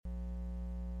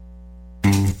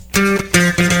Bitch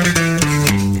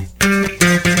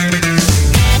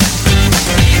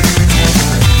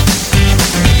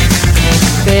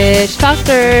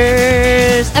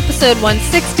Talkers, episode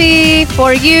 160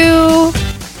 for you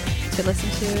to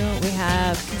listen to. We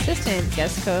have consistent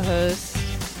guest co-host,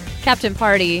 Captain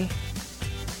Party,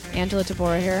 Angela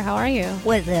Tabora here. How are you?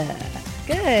 What's up?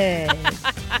 Good.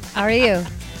 How are you?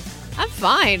 I'm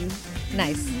fine.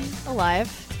 Nice.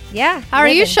 Alive. Yeah. How are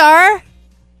you, Shar?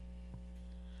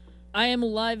 I am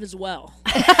alive as well.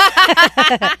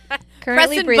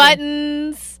 Pressing breathing.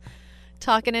 buttons,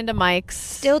 talking into mics.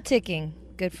 Still ticking.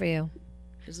 Good for you.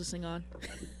 Is this thing on?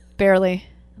 Barely.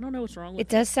 I don't know what's wrong with It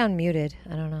does sound muted.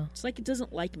 I don't know. It's like it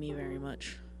doesn't like me very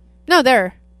much. No,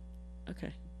 there.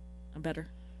 Okay. I'm better.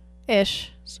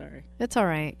 Ish. Sorry. It's all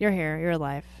right. You're here. You're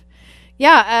alive.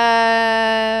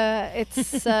 Yeah,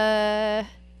 it's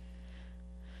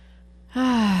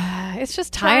it's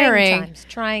just tiring.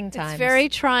 Trying times. It's very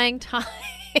trying times.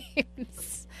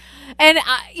 And,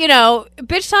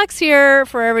 Bitch Talk's here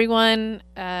for everyone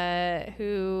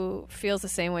who feels the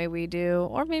same way we do,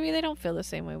 or maybe they don't feel the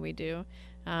same way we do.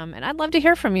 And I'd love to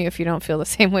hear from you if you don't feel the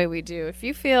same way we do. If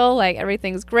you feel like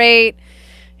everything's great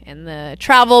and the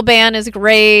travel ban is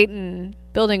great and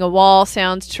building a wall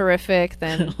sounds terrific,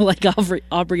 then... Like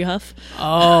Aubrey Huff?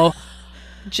 Oh,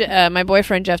 my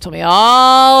boyfriend Jeff told me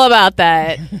all about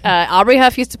that. Aubrey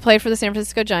Huff used to play for the San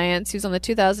Francisco Giants. He was on the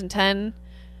 2010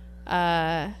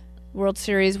 World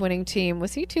Series winning team.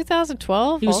 Was he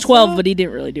 2012? He was also? 12, but he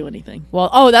didn't really do anything.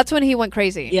 Well, that's when he went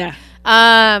crazy. Yeah.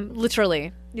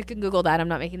 Literally. You can Google that. I'm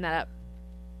not making that up.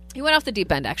 He went off the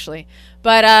deep end, actually.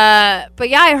 But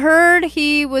yeah, I heard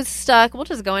he was stuck. We'll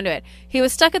just go into it. He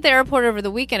was stuck at the airport over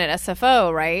the weekend at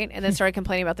SFO, right? And then started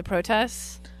complaining about the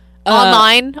protests.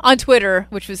 Online on Twitter,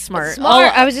 which was smart.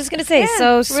 Smart. I was just gonna say,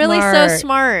 so smart. Really so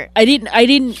smart. I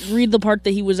didn't read the part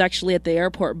that he was actually at the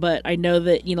airport, but I know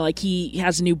that he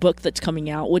has a new book that's coming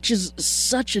out, which is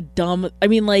such a dumb. I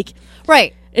mean,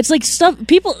 right. It's like stuff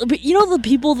people. The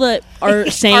people that are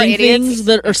saying things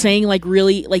that are saying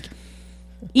really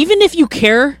even if you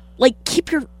care,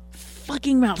 keep your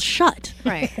fucking mouth shut.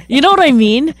 Right. You know what I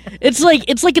mean? It's like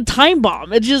a time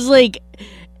bomb. It's just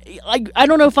I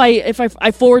don't know if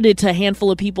I forwarded to a handful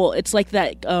of people. It's like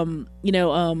that,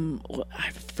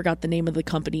 I forgot the name of the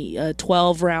company,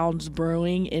 12 Rounds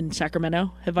Brewing in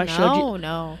Sacramento. Have I showed you?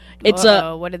 No. It's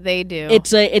what did they do?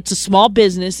 It's a small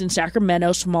business in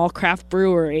Sacramento, small craft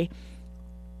brewery.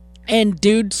 And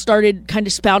dude started kind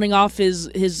of spouting off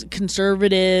his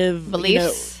conservative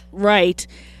beliefs, right,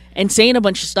 and saying a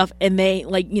bunch of stuff. And they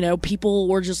people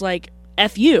were just like,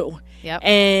 "F you." Yep.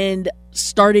 And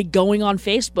started going on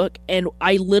Facebook, and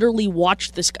I literally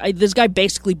watched this guy. This guy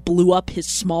basically blew up his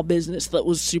small business that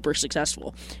was super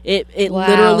successful. It Wow.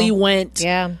 literally went.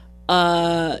 Yeah.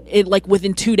 It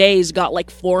within 2 days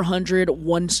got 400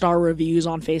 1-star reviews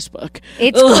on Facebook.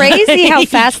 It's crazy how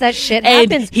fast that shit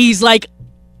and happens. He's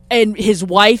and his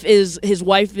wife is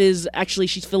actually,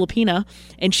 she's Filipina,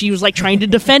 and she was trying to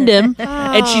defend him,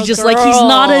 and she's just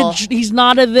girl. he's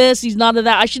not a this, he's not a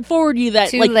that. I should forward you that.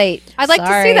 Too late. I'd like to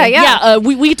Sorry. see that. Yeah.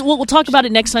 We'll talk about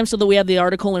it next time so that we have the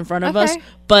article in front of us. Okay.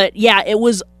 But yeah, it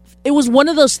was one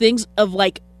of those things of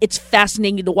it's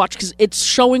fascinating to watch because it's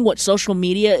showing what social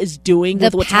media is doing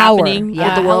with what's happening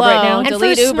with the world right now. And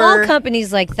Delete for Uber. small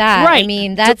companies like that, Right. I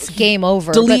mean, that's game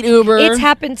over. Delete But Uber. It's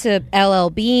happened to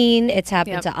LL Bean. It's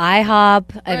happened to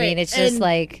IHOP. I mean, it's just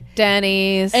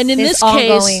Denny's. And in this case,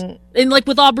 ongoing... and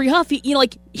with Aubrey Huff,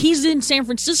 he's in San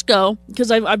Francisco because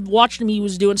I've watched him. He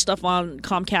was doing stuff on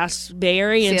Comcast Bay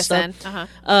Area and CSN. stuff.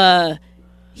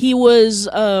 He was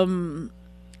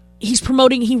he's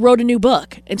promoting. He wrote a new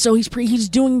book, and so he's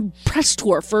doing press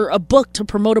tour for a book to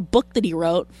promote a book that he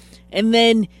wrote, and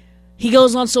then he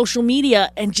goes on social media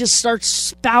and just starts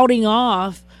spouting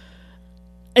off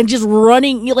and just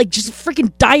running just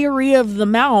freaking diarrhea of the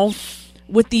mouth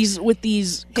with these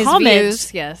His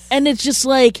comments. views, yes. And it's just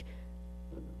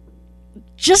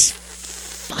just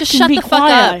shut be the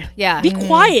quiet. fuck up. Yeah. Be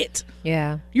quiet.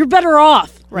 Yeah. You're better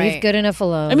off. Right. Leave good enough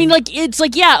alone. I mean, it's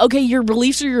yeah, okay, your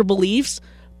beliefs are your beliefs,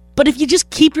 but if you just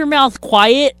keep your mouth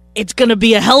quiet, it's going to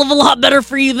be a hell of a lot better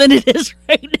for you than it is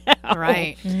right now.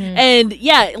 Right. Mm-hmm. And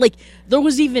yeah, there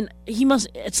was even,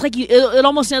 it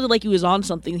almost sounded like he was on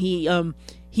something. He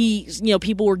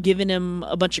people were giving him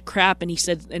a bunch of crap, and he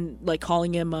said, and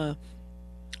calling him a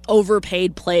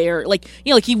overpaid player.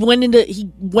 He went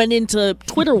into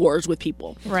Twitter wars with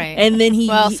people. Right. And then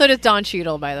so does Don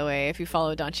Cheadle, by the way, if you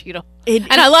follow Don Cheadle.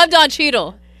 And I love Don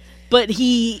Cheadle. But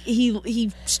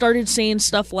he started saying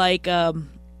stuff like,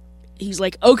 he's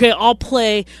like, okay, I'll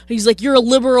play. He's like, you're a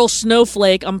liberal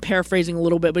snowflake. I'm paraphrasing a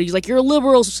little bit, but he's like, you're a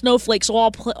liberal snowflake, so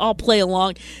I'll play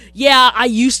along. Yeah, I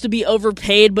used to be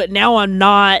overpaid, but now I'm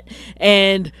not,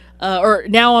 and or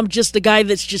now I'm just a guy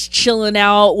that's just chilling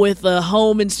out with a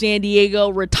home in San Diego,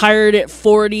 retired at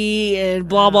 40, and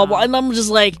blah blah blah. And I'm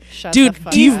just like, dude,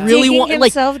 do you really want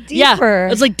deeper.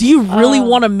 Yeah, it's like, do you really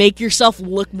want to make yourself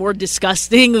look more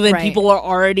disgusting than people are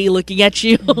already looking at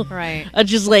you? Right. It's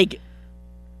just like,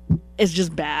 it's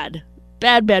just bad.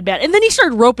 Bad. And then he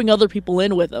started roping other people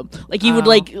in with him. Like he would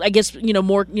like, I guess,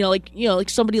 more, like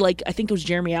somebody like, I think it was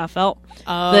Jeremy Affeldt.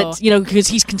 Oh. That's, because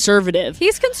he's conservative.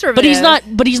 He's conservative.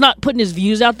 But he's not putting his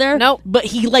views out there. Nope. But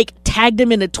he like tagged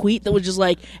him in a tweet that was just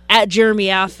like, at Jeremy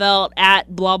Affeldt,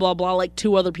 at blah, blah, blah, like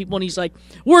 2 other people. And he's like,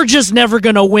 we're just never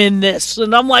going to win this.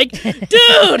 And I'm like,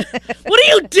 dude, what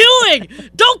are you doing?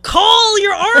 Don't call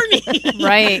your army.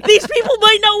 Right. These people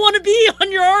might not want to be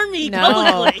on your army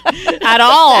publicly. At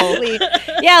all.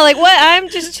 Yeah, like, what? I'm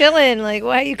just chilling. Like,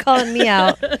 why are you calling me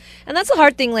out? And that's the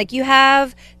hard thing. Like, you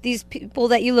have these people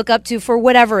that you look up to for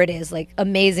whatever it is, like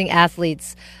amazing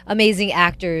athletes, amazing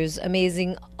actors,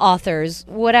 amazing authors,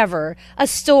 whatever. A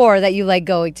store that you like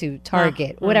going to,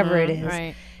 Target, whatever it is.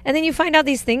 Right. And then you find out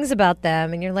these things about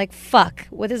them, and you're like, fuck,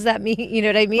 what does that mean? You know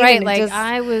what I mean? Right, And like,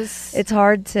 it's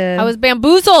hard to... I was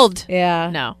bamboozled. Yeah.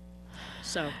 No.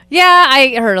 So. Yeah,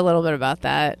 I heard a little bit about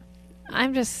that.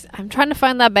 I'm trying to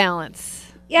find that balance.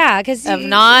 Yeah, because you're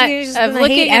just of gonna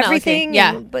looking hate everything.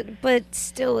 Yeah, but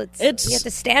still, it's you have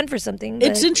to stand for something. But.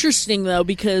 It's interesting though,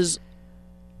 because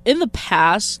in the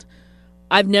past,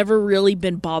 I've never really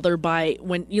been bothered by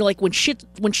when when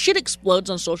shit explodes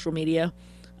on social media.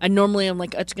 I'm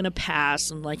like, it's gonna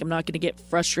pass, and like I'm not gonna get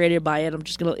frustrated by it. I'm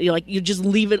just gonna you just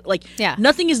leave it. Like,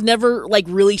 nothing has never like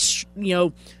really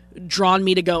drawn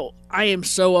me to go, I am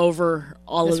so over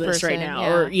all of this right now,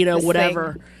 or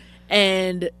whatever.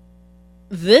 And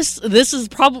this is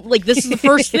probably like, this is the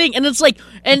first thing, and it's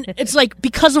like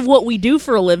because of what we do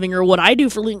for a living, or what I do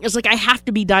for a living, it's like I have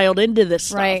to be dialed into this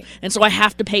stuff, right? And so I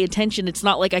have to pay attention. It's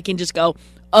not like I can just go,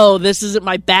 oh, this isn't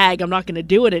my bag, I'm not going to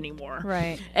do it anymore,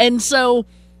 right? And so,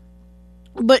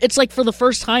 but it's like for the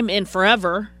first time in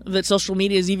forever that social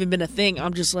media has even been a thing.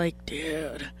 I'm just like,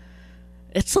 dude,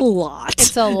 it's a lot.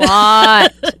 It's a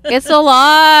lot. It's a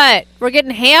lot. We're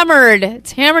getting hammered.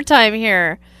 It's hammer time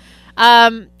here.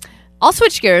 I'll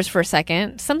switch gears for a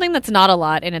second. Something that's not a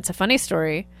lot, and it's a funny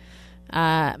story.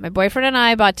 My boyfriend and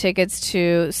I bought tickets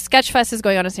to Sketchfest is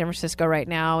going on in San Francisco right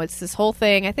now. It's this whole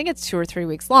thing. I think it's 2 or 3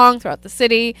 weeks long throughout the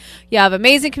city. You have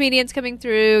amazing comedians coming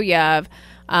through. You have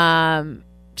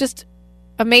just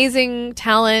amazing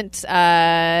talent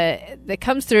that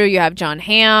comes through. You have John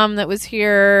Hamm that was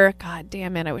here. God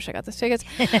damn it, I wish I got those tickets.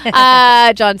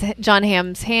 John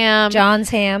Hamm's Ham. John's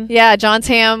Ham. Yeah, John's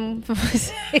Ham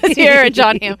was here at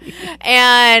John Hamm.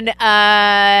 And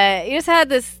you just had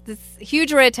this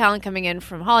huge array of talent coming in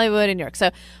from Hollywood and New York. So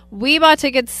we bought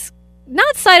tickets,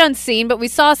 not sight unseen, but we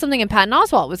saw something, and Patton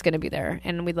Oswalt was going to be there.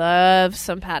 And we love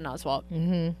some Patton Oswalt.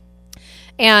 Mm-hmm.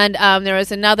 And there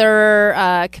was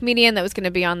another comedian that was going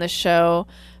to be on this show,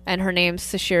 and her name's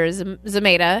Sashir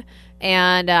Zameda.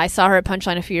 And I saw her at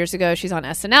Punchline a few years ago. She's on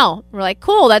SNL. We're like,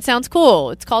 cool, that sounds cool.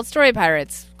 It's called Story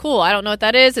Pirates. Cool, I don't know what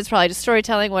that is. It's probably just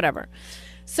storytelling, whatever.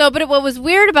 So, but what was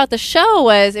weird about the show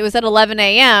was it was at 11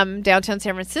 a.m. downtown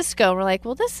San Francisco. We're like,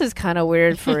 well, this is kind of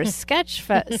weird for a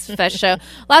Sketchfest show.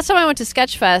 Last time I went to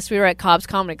Sketchfest, we were at Cobb's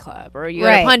Comedy Club, or you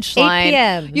go to Punchline. 8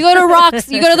 p.m. You go to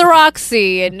the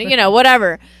Roxy, and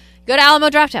whatever. You go to Alamo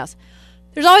Drafthouse.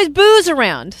 There's always booze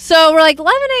around. So we're like,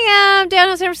 11 a.m.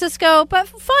 downtown San Francisco, but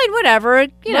fine, whatever.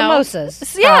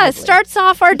 Mimosas. Yeah, probably. It starts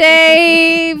off our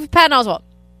day. Patton Oswalt.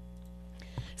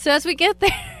 So as we get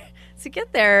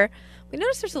there, we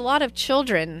noticed there's a lot of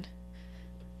children,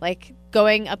 like,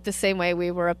 going up the same way we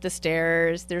were up the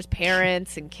stairs. There's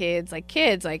parents and kids,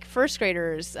 like first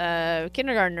graders,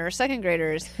 kindergartners, second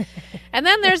graders. And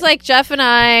then there's, like, Jeff and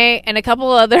I and a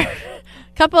couple other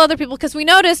people, because we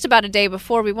noticed about a day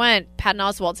before we went, Patton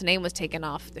Oswalt's name was taken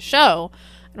off the show.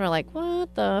 And we're like,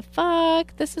 what the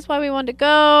fuck? This is why we wanted to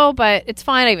go, but it's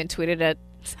fine. I even tweeted it.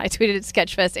 I tweeted at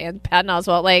Sketchfest and Patton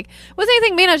Oswalt, like, wasn't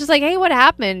anything mean. I was just like, hey, what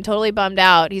happened? Totally bummed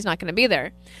out. He's not going to be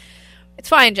there. It's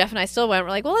fine. Jeff and I still went.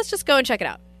 We're like, well, let's just go and check it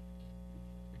out.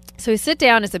 So we sit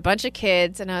down. It's a bunch of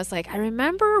kids. And I was like, I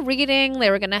remember reading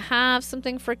they were going to have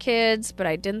something for kids, but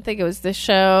I didn't think it was this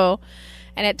show.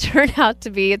 And it turned out to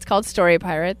be, it's called Story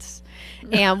Pirates.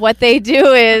 And what they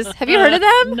do is, have you heard of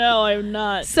them? No, I'm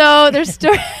not. So there's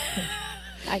story...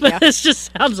 But this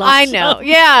just sounds awesome. I know.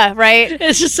 Yeah, right.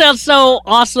 It just sounds so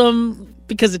awesome.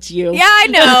 because it's you. Yeah, I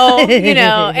know.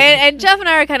 And Jeff and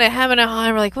I are kind of having a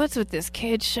high. We're like, what's with this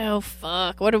kid show?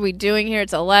 Fuck, what are we doing here?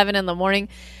 It's 11 in the morning.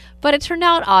 But it turned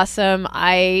out awesome.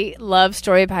 I love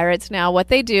Story Pirates now. What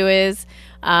they do is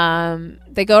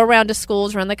they go around to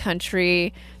schools around the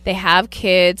country. They have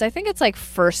kids. I think it's like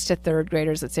first to third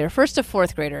graders, let's say, or first to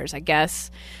fourth graders, I guess,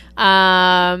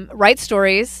 write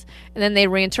stories, and then they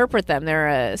reinterpret them. They're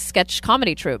a sketch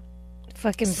comedy troupe.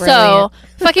 Fucking brilliant.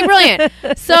 Fucking brilliant.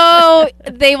 So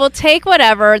they will take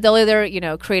whatever. They'll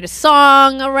either, create a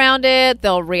song around it.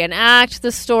 They'll reenact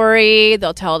the story.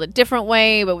 They'll tell it a different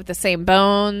way, but with the same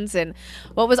bones. And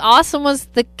what was awesome was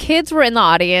the kids were in the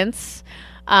audience.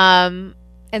 And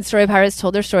Story Pirates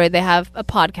told their story. They have a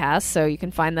podcast, so you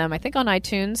can find them, I think, on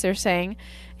iTunes, they're saying.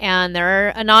 And they're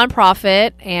a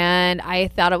nonprofit, and I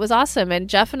thought it was awesome. And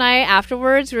Jeff and I,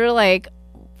 afterwards, we were like,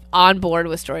 on board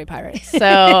with Story Pirates.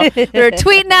 So we were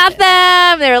tweeting at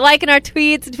them. They were liking our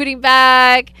tweets and tweeting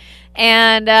back.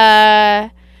 And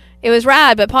it was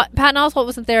rad. But Patton Oswalt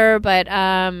wasn't there. But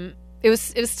it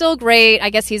was still great. I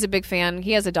guess he's a big fan.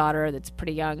 He has a daughter that's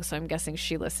pretty young, so I'm guessing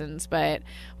she listens. But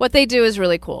what they do is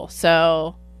really cool.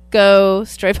 So go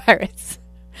Story Pirates.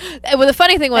 Well, the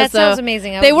funny thing was, that sounds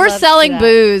amazing. They were selling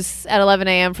booze at 11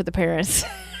 a.m. for the parents.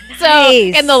 So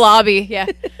Nice. in the lobby, yeah.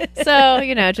 So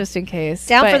just in case.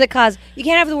 Down But for the cause. You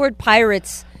can't have the word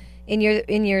pirates in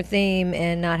your theme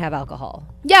and not have alcohol.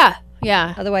 yeah.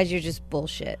 Otherwise, you're just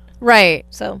bullshit. Right.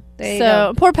 So there you So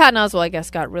go. poor Patton Oswalt, I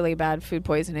guess, got really bad food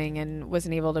poisoning and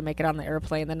wasn't able to make it on the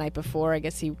airplane the night before. I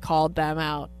guess he called them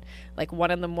out like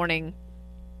 1 a.m.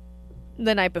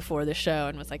 the night before the show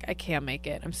and was like, "I can't make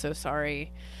it. I'm so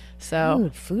sorry." So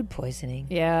Dude, food poisoning.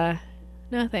 yeah,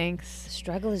 no thanks.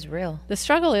 Struggle is real. The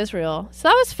struggle is real. So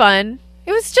that was fun.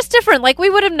 It was just different. Like,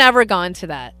 we would have never gone to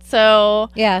that.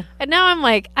 So, Yeah. and now I'm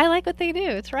like, I like what they do.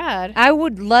 It's rad. I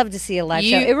would love to see a live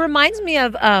show. It reminds me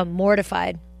of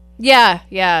Mortified,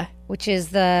 Yeah. which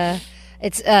is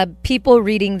it's people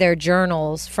reading their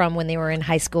journals from when they were in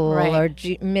high school Right.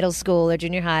 or middle school or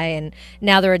junior high, and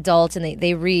now they're adults and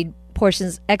they read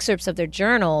excerpts of their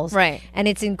journals. Right. And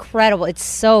it's incredible. It's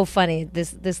so funny.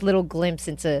 This little glimpse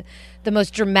into the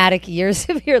most dramatic years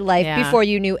of your life Yeah. before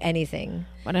you knew anything.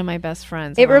 One of my best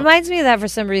friends. It reminds me of that for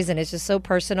some reason. It's just so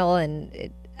personal,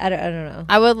 and I don't know.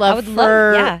 I would love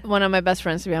yeah. one of my best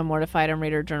friends to be on Mortified and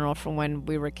read her journal from when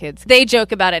we were kids. They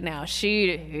joke about it now.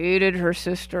 She hated her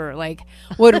sister. Like,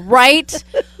 would write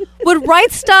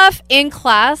stuff in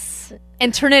class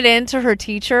and turn it into her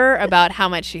teacher about how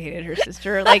much she hated her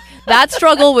sister. Like, that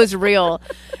struggle was real.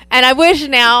 And I wish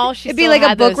now she It'd be like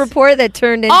a book report that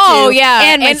turned into, oh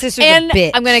yeah, and my sister's a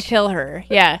bitch. I'm gonna kill her.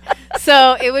 Yeah.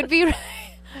 So it would be.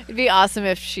 It'd be awesome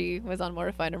if she was on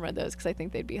Mortified and read those, because I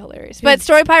think they'd be hilarious. But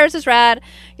Story Pirates is rad.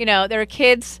 There are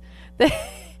kids.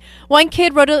 One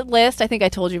kid wrote a list. I think I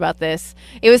told you about this.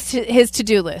 It was his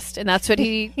to-do list, and that's what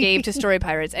he gave to Story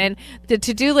Pirates. And the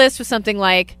to-do list was something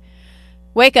like,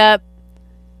 wake up,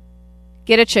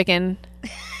 get a chicken,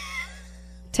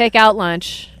 take out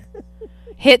lunch,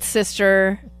 hit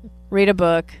sister, read a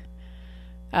book,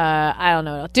 I don't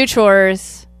know, do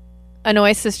chores,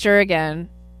 annoy sister again,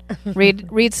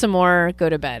 read some more, go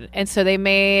to bed. And so they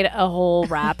made a whole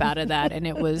rap out of that, and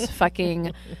it was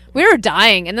fucking, we were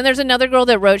dying. And then there's another girl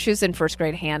that wrote, she was in first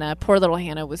grade, Hannah. Poor little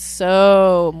Hannah was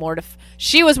so mortified.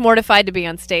 She was mortified to be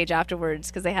on stage afterwards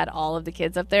because they had all of the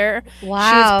kids up there. Wow.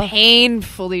 She was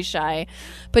painfully shy.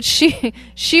 But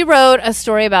she wrote a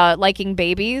story about liking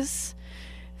babies,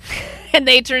 and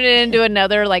they turned it into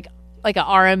another like a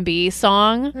R&B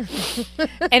song.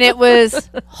 And it was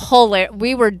hilarious.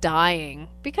 We were dying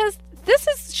because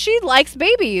she likes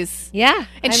babies. Yeah.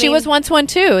 And she was once one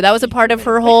too. That was a part of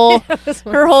her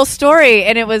whole story,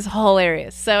 and it was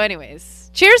hilarious. So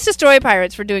anyways, cheers to Story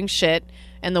Pirates for doing shit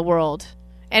in the world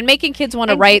and making kids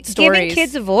want to write stories. Giving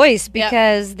kids a voice,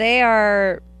 because they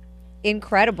are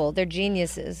incredible. They're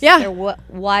geniuses. Yeah. They're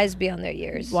wise beyond their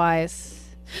years. Wise.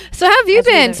 So how have you As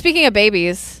we been? know. Speaking of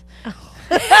babies.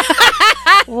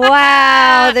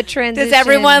 Wow, the transition. Does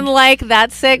everyone like that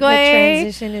segue? The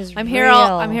transition is I'm real.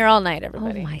 here all night,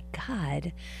 everybody. Oh my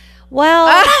God.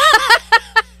 Well,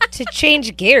 to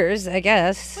change gears, I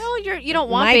guess. Well, you don't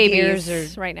want My babies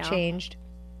gears are right now. changed.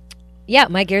 Yeah,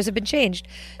 my gears have been changed.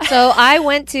 So I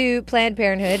went to Planned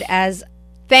Parenthood as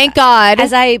Thank God.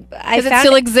 I Because it found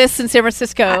still exists in San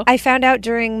Francisco. I found out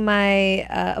during my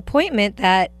appointment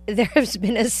that there has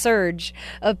been a surge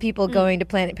of people going to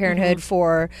Planned Parenthood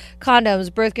for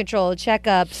condoms, birth control,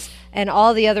 checkups, and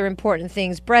all the other important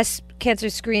things, breast cancer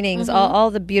screenings, all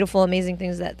the beautiful, amazing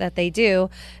things that they do.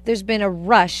 There's been a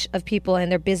rush of people, and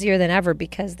they're busier than ever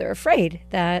because they're afraid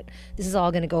that this is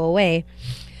all going to go away.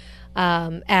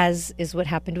 as is what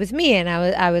happened with me. And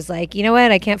I was like, you know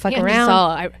what? I can't fuck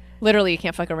around. Literally, you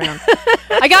can't fuck around.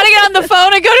 I gotta get on the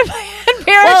phone and go to Planned Parenthood.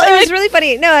 Well, it was really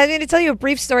funny. No, I'm going to tell you a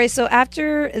brief story. So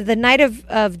after the night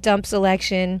of Dump's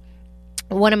election,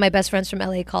 one of my best friends from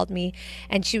LA called me,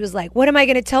 and she was like, what am I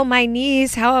going to tell my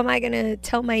niece? How am I going to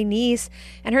tell my niece?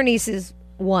 And her niece is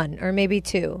 1 or maybe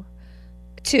 2,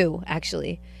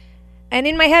 actually. And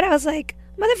in my head, I was like,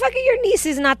 motherfucker, your niece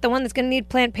is not the one that's going to need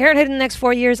Planned Parenthood in the next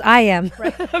 4 years. I am.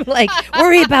 Right. I'm like,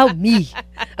 worry about me,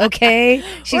 okay?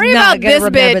 She's worry not going to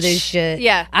remember bitch. this shit.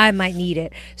 Yeah. I might need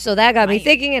it. So that got me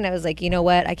thinking, and I was like, you know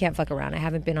what? I can't fuck around. I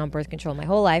haven't been on birth control my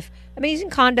whole life. I've been using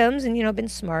condoms and, been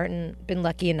smart and been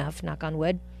lucky enough, knock on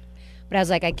wood. But I was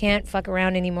like, I can't fuck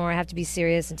around anymore. I have to be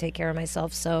serious and take care of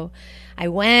myself. So I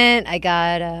went. I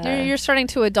got... You're starting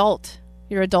to adult.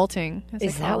 You're adulting.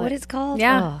 Is that what it's called?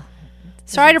 Yeah. Oh.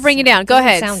 Sorry to bring you down. Go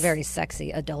ahead. Sound very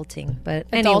sexy, adulting, but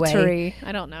Adultery. Anyway.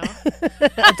 I don't know.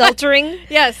 Adultering?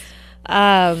 Yes.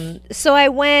 So I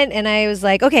went and I was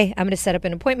like, okay, I'm going to set up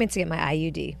an appointment to get my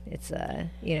IUD. It's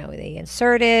they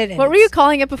insert it. And what were you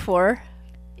calling it before?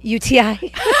 UTI.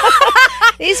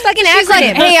 These fucking She's acronyms.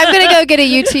 like, hey, I'm gonna go get a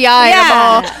UTI.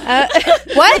 Yeah.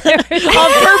 What? On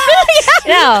purpose?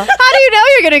 No. How do you know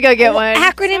you're gonna go get one?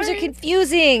 Acronyms are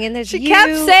confusing, and there's She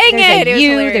kept saying there's it. A It was U,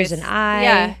 hilarious. there's an I.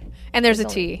 Yeah. And there's a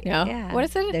T. No. Yeah. What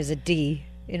is it? There's a D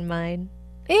in mine.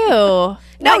 Ew.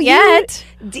 Not yet.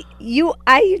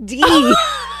 IUD.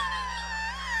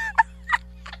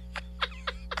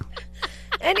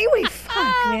 Anyway,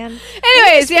 fuck, man.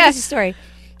 Anyways, This is the story.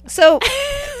 So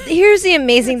here's the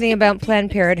amazing thing about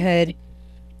Planned Parenthood.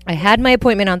 I had my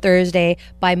appointment on Thursday.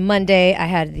 By Monday, I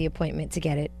had the appointment to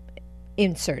get it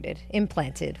inserted,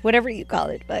 implanted, whatever you call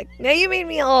it. But now you made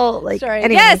me all like. Sorry.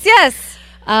 Anyway. Yes.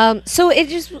 So it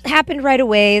just happened right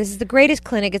away. This is the greatest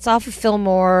clinic. It's off of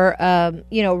Fillmore.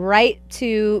 Right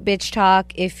to Bitch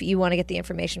Talk if you want to get the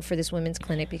information for this women's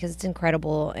clinic because it's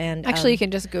incredible. And Actually, you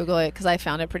can just Google it because I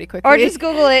found it pretty quickly. or just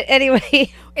Google it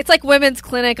anyway. It's like Women's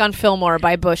Clinic on Fillmore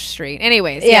by Bush Street.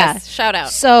 Anyways, Yeah. yes. Shout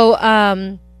out.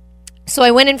 So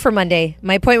I went in for Monday.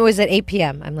 My appointment was at 8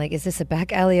 p.m. I'm like, is this a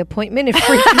back alley appointment? It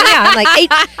freaked me out. I'm like,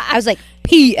 8. I was like,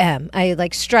 p.m. I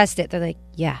like stressed it. They're like,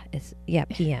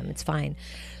 p.m. It's fine.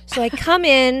 So I come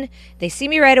in. They see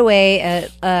me right away.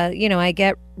 I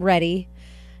get ready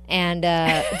and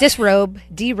derobe.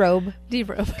 D-robe.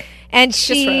 And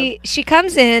she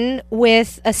comes in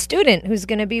with a student who's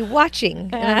going to be watching.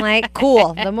 And I'm like,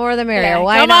 cool. The more the merrier. Yeah,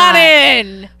 Why come not? on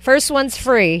in. First one's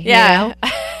free. Yeah. You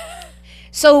know?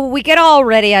 So we get all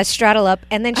ready. I straddle up,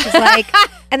 and then she's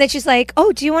like,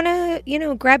 "Oh, do you want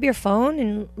to, grab your phone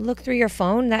and look through your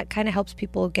phone? That kind of helps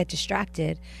people get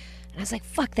distracted." And I was like,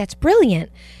 "Fuck, that's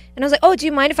brilliant." And I was like, "Oh, do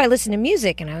you mind if I listen to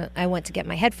music?" And I went to get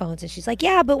my headphones, and she's like,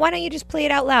 "Yeah, but why don't you just play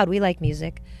it out loud? We like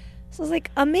music." So I was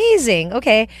like, "Amazing,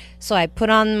 okay." So I put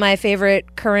on my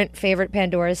current favorite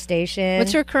Pandora station.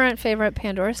 What's your current favorite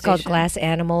Pandora station? It's called Glass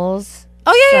Animals.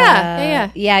 Oh,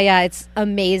 yeah. Yeah, it's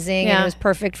amazing. Yeah. And it was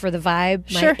perfect for the vibe.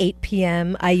 Sure. My 8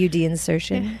 p.m. IUD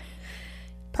insertion. Yeah.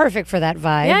 Perfect for that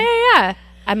vibe. Yeah.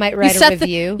 I might write a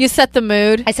review. You set the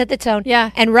mood. I set the tone. Yeah.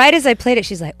 And right as I played it,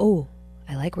 she's like, "Oh,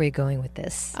 I like where you're going with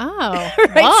this." Oh.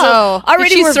 Right? So already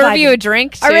Did she we're serve vibing. you a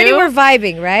drink, too? Already we're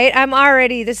vibing,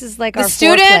 right? This is like the our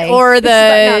student foreplay. or the...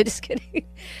 No, I'm just kidding.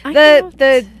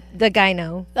 The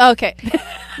gyno. Okay.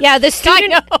 Yeah, the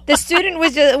student. Gyno. The student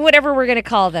was just, whatever we're going to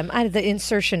call them. The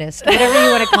insertionist, whatever you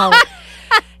want to call it.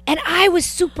 And I was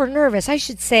super nervous. I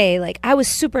should say, I was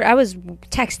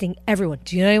texting everyone.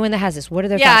 Do you know anyone that has this? What are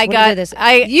their thoughts?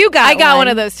 I got one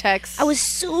of those texts. I was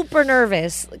super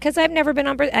nervous because I've never been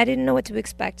on birth. I didn't know what to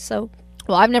expect. So,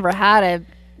 well, I've never had a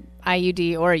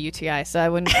IUD or a UTI, so I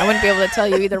wouldn't be able to tell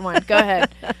you either one. Go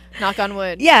ahead. Knock on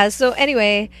wood. Yeah. So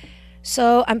anyway.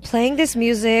 So I'm playing this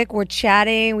music. We're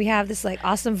chatting. We have this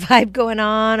awesome vibe going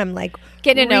on. I'm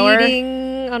getting to know her.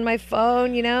 Reading on my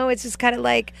phone. It's just kind of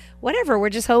whatever. We're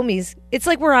just homies. It's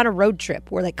like we're on a road trip.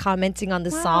 We're commenting on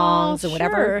the songs and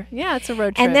whatever. Sure. Yeah, it's a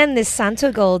road trip. And then this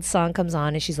Santo Gold song comes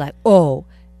on, and she's like, "Oh,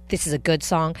 this is a good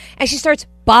song." And she starts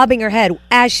bobbing her head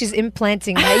as she's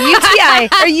implanting my UTI.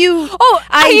 Are you? Oh,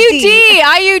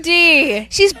 IUD.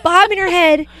 She's bobbing her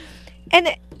head,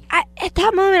 and at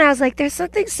that moment, I was like, there's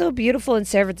something so beautiful in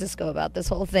San Francisco about this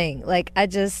whole thing.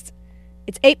 It's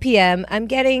 8 p.m. I'm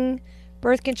getting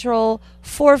birth control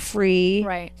for free.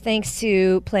 Right. Thanks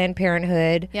to Planned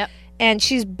Parenthood. Yep. And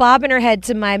she's bobbing her head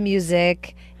to my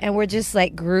music, and we're just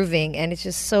grooving, and it's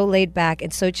just so laid back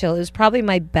and so chill. It was probably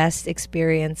my best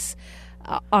experience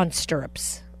on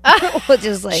stirrups. We'll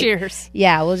just cheers.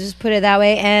 Yeah, we'll just put it that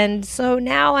way. And so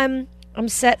now I'm I'm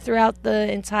set throughout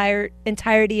the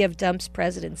entirety of Dump's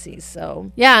presidency.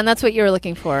 So Yeah, and that's what you were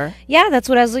looking for. yeah, that's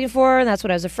what I was looking for, and that's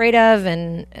what I was afraid of,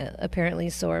 and apparently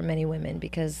so are many women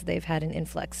because they've had an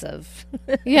influx of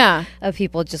Yeah. of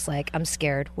people just like, I'm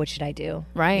scared. What should I do?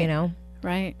 Right. You know,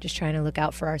 Right. just trying to look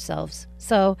out for ourselves.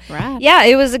 So Rad. yeah,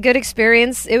 it was a good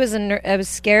experience. It was I was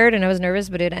scared and I was nervous,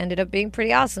 but it ended up being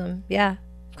pretty awesome. Yeah.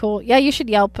 Cool. Yeah, you should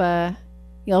Yelp a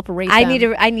rate I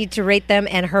them. need to rate them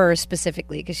and her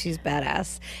specifically because she's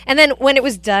badass. And then when it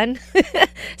was done,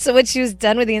 so when she was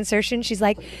done with the insertion, she's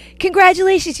like,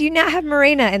 "Congratulations, you now have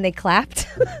Morena," and they clapped.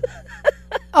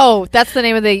 Oh, that's the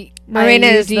name of the Morena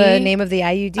is IUD? the name of the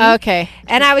IUD. Okay.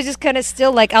 And I was just kind of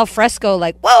still like al fresco,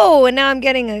 like whoa, and now I'm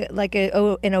getting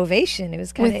an ovation. It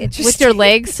was kind of interesting. With your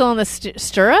legs still in the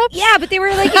stirrups? Yeah, but they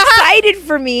were like excited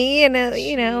for me, and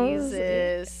you know,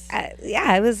 Jesus.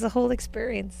 yeah, it was the whole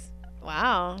experience.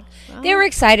 Wow. They were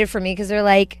excited for me because they're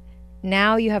like,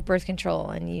 now you have birth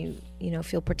control and you know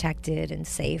feel protected and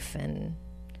safe, and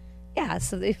yeah,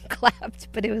 so they clapped,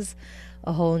 but it was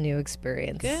a whole new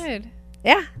experience. Good.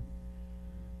 Yeah,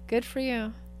 Good for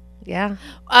you. yeah.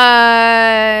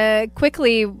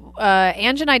 Quickly,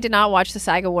 Ange and I did not watch the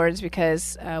SAG Awards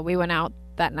because we went out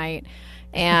that night,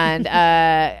 and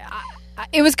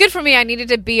it was good for me. I needed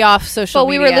to be off social But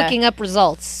we media. were looking up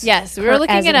results. Yes, we were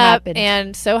looking as it up, happened.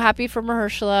 and so happy for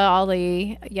Mahershala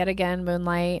Ali yet again,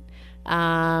 Moonlight.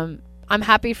 I'm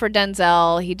happy for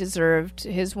Denzel. He deserved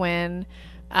his win.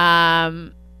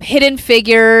 Hidden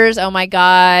Figures. Oh my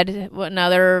God,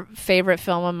 another favorite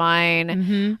film of mine.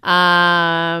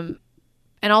 Mm-hmm.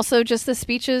 And also just the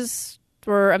speeches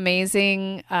were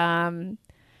amazing.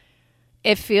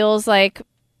 It feels like,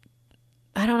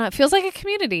 I don't know, it feels like a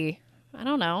community. I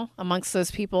don't know, amongst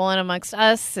those people and amongst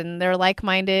us, and they're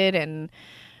like-minded, and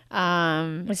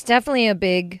It's definitely a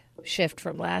big shift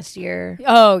from last year.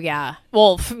 oh yeah,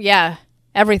 well yeah,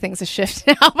 everything's a shift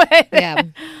now, but Yeah,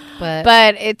 but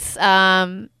but it's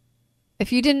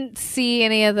if you didn't see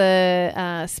any of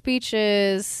the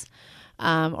speeches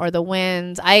or the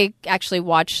wins, I actually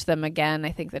watched them again,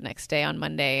 I think the next day on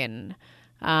Monday, and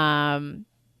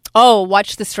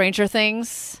watch the Stranger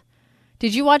Things.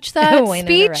 Did you watch that Winona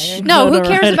speech? Ryder. No, who Winona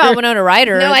cares Ryder. about Winona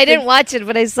Ryder? no, I didn't watch it,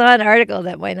 but I saw an article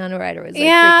that Winona Ryder was like,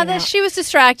 Yeah, freaking out. she was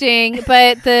distracting,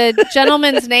 but the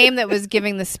gentleman's name that was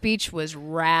giving the speech was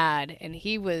rad, and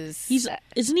he was.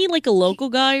 Isn't he like a local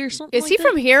guy or something? Is like he that?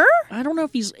 from here? I don't know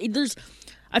if he's.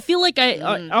 I feel like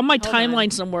on my hold timeline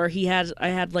on. somewhere I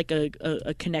had like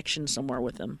a connection somewhere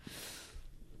with him.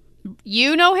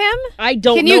 You know him? I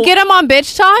don't. Can know. you get him on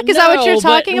Bitch Talk? Is that what you're No,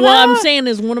 talking but about? What I'm saying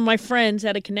is one of my friends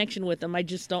had a connection with him. I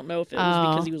just don't know if it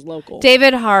was because he was local.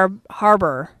 David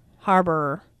Harbour.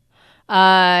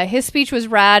 His speech was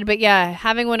rad, but yeah,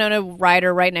 having Winona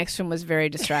Ryder right next to him was very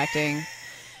distracting.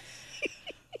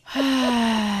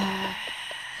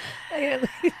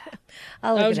 I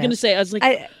was gonna say, I was like,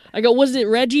 I go, was it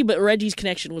Reggie? But Reggie's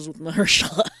connection was with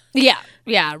Mahershala.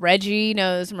 Yeah. Reggie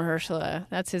knows Mahershala.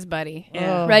 That's his buddy.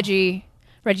 Yeah. Reggie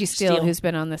Steele, Steele. who's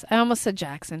been on this. I almost said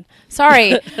Jackson.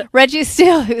 Sorry. Reggie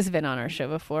Steele, who's been on our show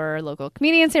before, local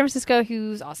comedian in San Francisco,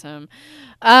 who's awesome.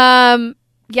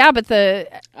 Yeah, but I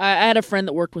had a friend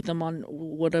that worked with him on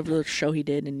whatever show he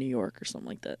did in New York or something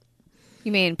like that.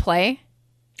 you mean Play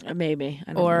Maybe.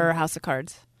 I don't or know. House of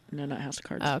Cards? No, not House of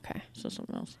Cards. Oh, okay. So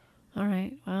something else. All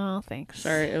right. Well, thanks.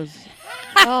 Sorry, it was.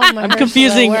 Oh, my I'm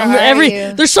confusing.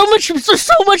 There's so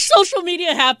much social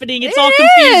media happening. It's all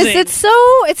confusing.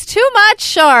 It's too much,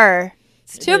 Shar.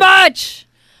 It's too much.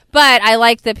 But I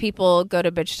like that people go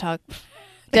to Bitch Talk.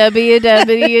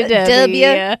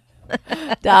 www.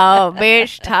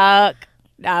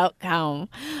 bitchtalk.com.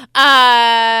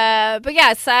 But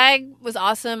yeah, SAG was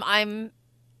awesome.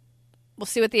 We'll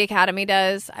see what the Academy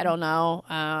does. I don't know.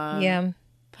 Yeah.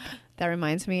 That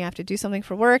reminds me, I have to do something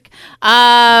for work.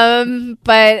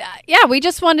 But yeah, we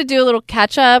just wanted to do a little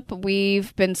catch up.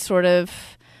 We've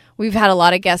had a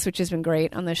lot of guests, which has been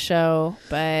great on the show.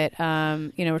 But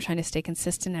we're trying to stay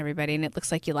consistent, everybody, and it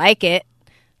looks like you like it.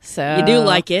 So You do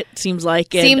like it. Seems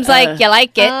like it. Seems like you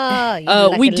like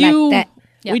it. We do. Like that.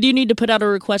 Yeah. We do need to put out a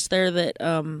request there that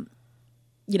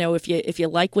if you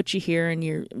like what you hear and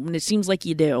when it seems like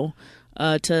you do,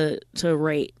 to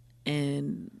rate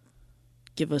and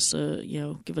give us a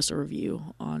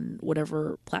review on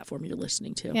whatever platform you're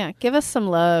listening to. Yeah, give us some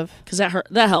love. Because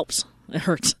that helps. It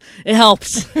hurts. It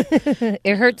helps.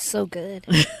 It hurts so good.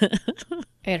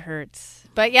 It hurts.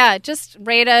 But yeah, just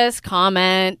rate us,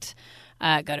 comment,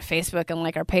 go to Facebook and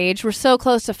like our page. We're so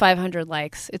close to 500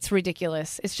 likes. It's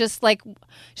ridiculous. It's just like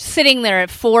sitting there at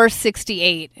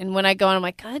 468. And when I go on, I'm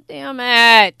like, God damn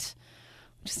it.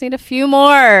 Just need a few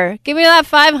more. Give me that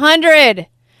 500.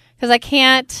 because I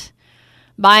can't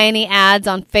buy any ads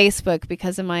on Facebook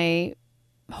because of my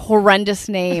horrendous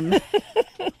name.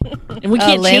 And we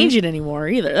can't change it anymore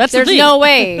either. That's There's the thing. no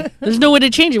way. There's no way to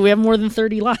change it. We have more than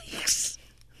 30 likes.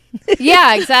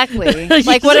 Yeah, exactly.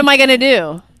 Like, what am I going to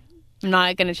do? I'm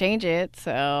not going to change it,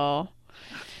 so...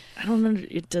 I don't know.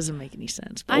 It doesn't make any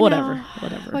sense. But I whatever. know.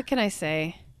 Whatever. What can I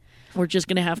say? We're just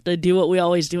going to have to do what we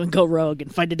always do and go rogue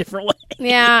and find a different way.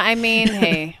 Yeah, I mean,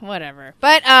 hey, whatever.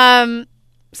 But,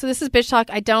 so this is Bitch Talk.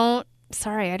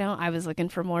 I was looking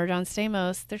for more John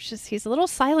Stamos. He's a little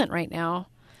silent right now.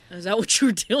 Is that what you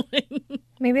were doing?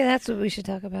 Maybe that's what we should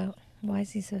talk about. Why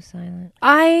is he so silent?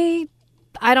 I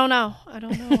don't know. I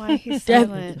don't know why he's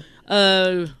silent.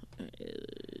 Let's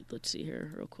see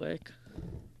here real quick.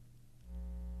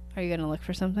 Are you going to look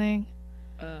for something?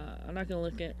 I'm not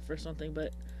going to look for something,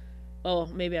 but... Oh,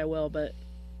 maybe I will, but...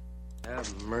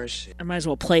 Have mercy. I might as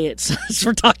well play it since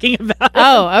we're talking about it.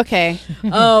 Oh, okay.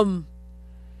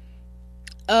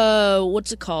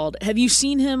 What's it called? Have you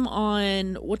seen him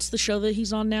on... What's the show that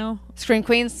he's on now? Scream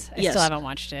Queens? I Yes. still haven't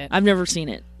watched it. I've never seen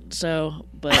it, so...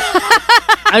 But...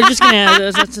 I was just going to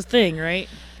ask, that's a thing, right?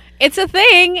 It's a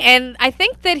thing, and I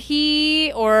think that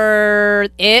he or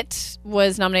it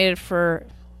was nominated for...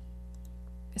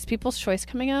 Is People's Choice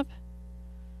coming up?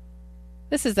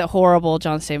 This is a horrible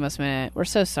John Stamos minute. We're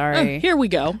so sorry. Here we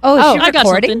go. Oh, is she I got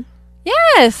recording? something.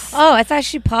 Yes. Oh, I thought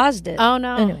she paused it. Oh,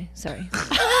 no. Anyway, sorry. No,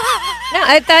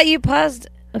 I thought you paused.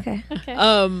 Okay. Okay.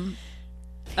 Oh.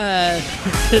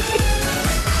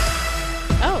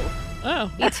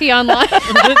 E.T. Online.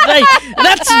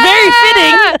 That's very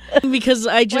fitting because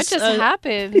I What just just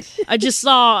happened? I just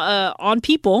saw on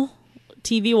People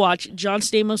TV Watch John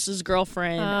Stamos'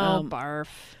 girlfriend Oh, barf.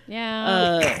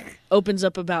 Yeah. opens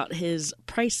up about his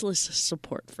priceless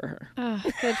support for her. Oh,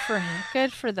 good for him.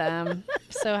 Good for them.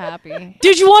 So happy.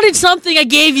 Dude, you wanted something, I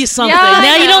gave you something. Yeah, I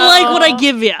now you don't like know. what I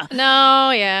give you.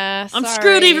 No, yeah. I'm sorry.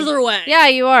 screwed either way. Yeah,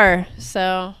 you are.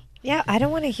 So, Yeah, I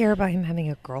don't want to hear about him having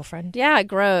a girlfriend. yeah,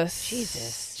 gross.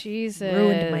 Jesus.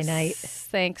 Ruined my night.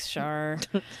 Thanks, Shar.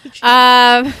 So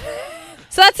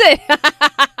that's it.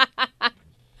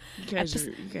 You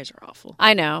guys are awful.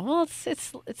 I know. Well,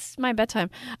 it's my bedtime.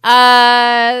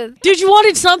 Dude, you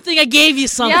wanted something, I gave you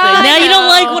something. Yeah, I now you don't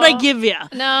like know. what I give you.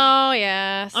 No,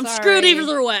 yeah. I'm sorry. screwed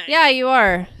either way. Yeah, you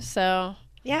are. So,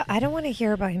 Yeah, I don't want to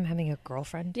hear about him having a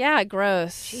girlfriend. yeah,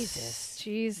 gross. Jesus.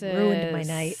 Ruined my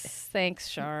night. Thanks,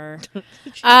 Shar. So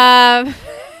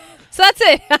that's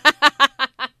it.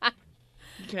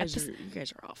 You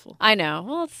guys are awful. I know.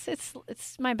 Well,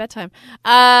 it's my bedtime.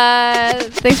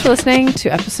 Thanks for listening to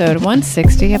episode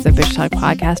 160 of the Bitch Talk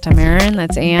podcast. I'm Erin.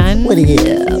 That's Ann. What is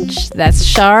it? That's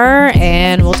Shar,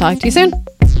 and we'll talk to you soon.